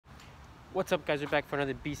What's up, guys? We're back for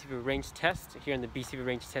another BCV range test here in the BCV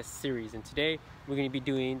range test series, and today we're going to be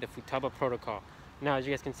doing the Futaba protocol. Now, as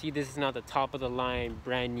you guys can see, this is not the top of the line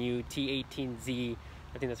brand new T18Z,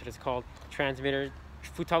 I think that's what it's called, transmitter.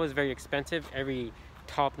 Futaba is very expensive. Every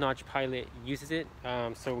top-notch pilot uses it,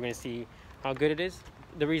 so we're going to see how good it is.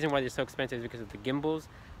 The reason why they're so expensive is because of the gimbals,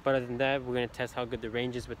 but other than that, we're going to test how good the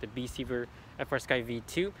range is with the BCV FR Sky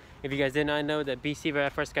V2. If you guys did not know, that BCV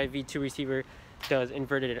FR Sky V2 receiver does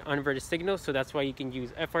inverted and unverted signals, so that's why you can use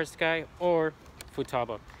FR Sky or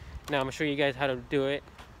Futaba. Now I'm gonna show you guys how to do it,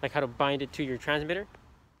 like how to bind it to your transmitter.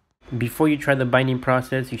 Before you try the binding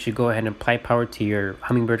process, you should go ahead and apply power to your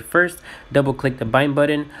Hummingbird first. Double click the bind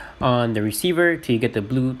button on the receiver till you get the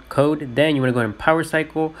blue code. Then you want to go ahead and power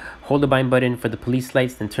cycle, hold the bind button for the police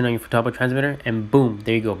lights, then turn on your Futaba transmitter, and boom,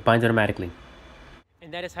 there you go, binds automatically.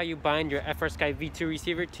 And that is how you bind your FR Sky V2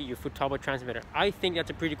 receiver to your Futaba transmitter. I think that's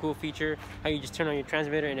a pretty cool feature, how you just turn on your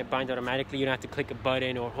transmitter and it binds automatically. You don't have to click a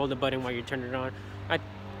button or hold a button while you're turning it on. Are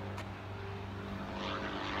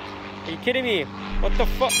you kidding me? What the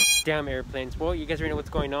fuck? Damn airplanes. Well, you guys already know what's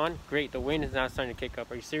going on. Great, the wind is now starting to kick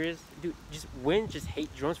up. Are you serious? Dude, wind just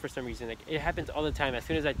hate drones for some reason. Like, it happens all the time. As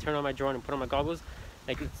soon as I turn on my drone and put on my goggles,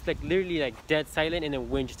 like, it's like literally like dead silent, and then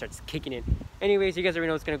wind just starts kicking in. Anyways, you guys already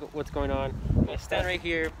know what's going on. I'm gonna stand right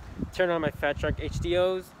here, turn on my Fat Shark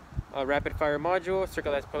HDOs, rapid fire module,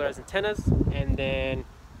 circularized polarized antennas, and then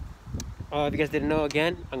if you guys didn't know,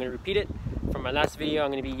 again, I'm gonna repeat it. From my last video, I'm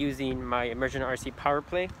gonna be using my Immersion RC power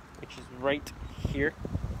play, which is right here.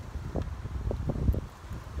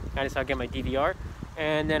 That is how I get my DVR.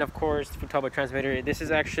 And then of course, Futaba transmitter. This is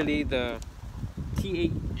actually the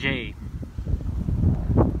T8J.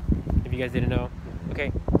 If you guys didn't know.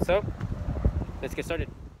 Okay, so let's get started.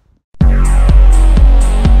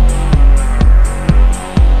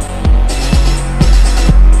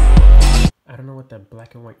 I don't know what that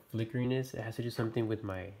black and white flickering is. It has to do something with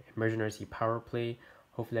my Immersion RC power play.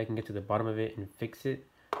 Hopefully I can get to the bottom of it and fix it.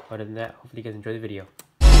 Other than that, hopefully you guys enjoy the video.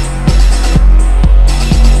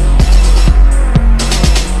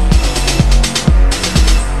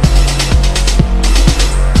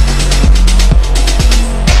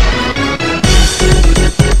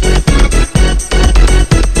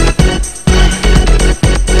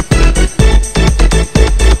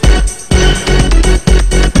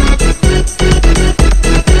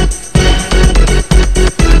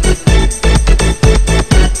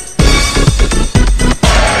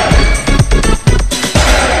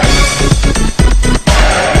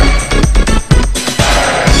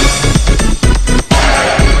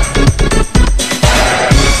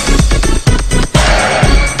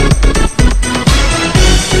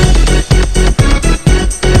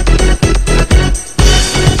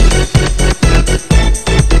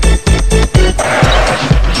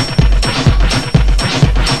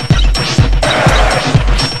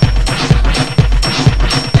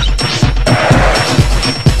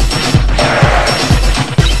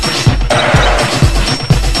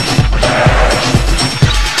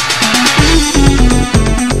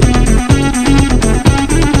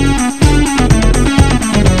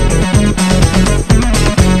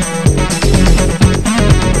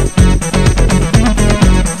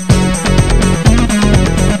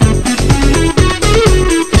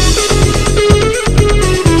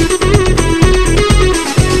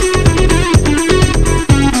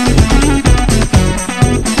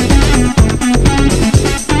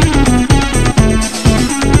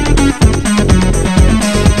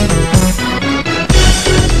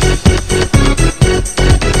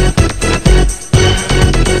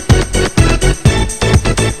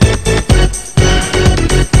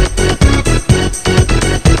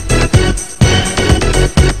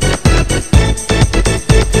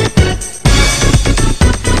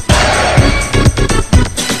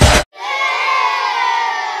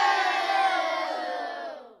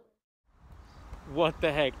 What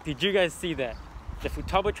the heck? Did you guys see that? The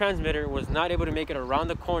Futaba transmitter was not able to make it around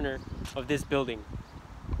the corner of this building,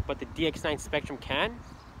 but the DX9 Spectrum can?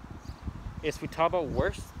 Is Futaba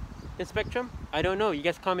worse than Spectrum? I don't know. You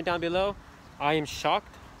guys comment down below. I am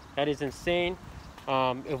shocked. That is insane.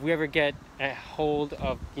 If we ever get a hold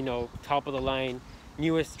of, you know, top of the line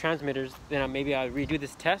newest transmitters, then maybe I'll redo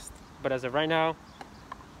this test. But as of right now,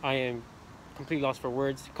 I am completely lost for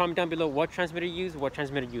words. Comment down below what transmitter you use, what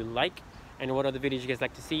transmitter you like, and what other videos you guys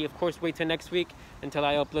like to see. Of course, wait till next week until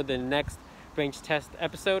I upload the next range test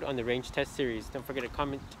episode on the range test series. Don't forget to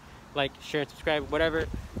comment, like, share, and subscribe, whatever.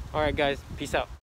 All right, guys, peace out.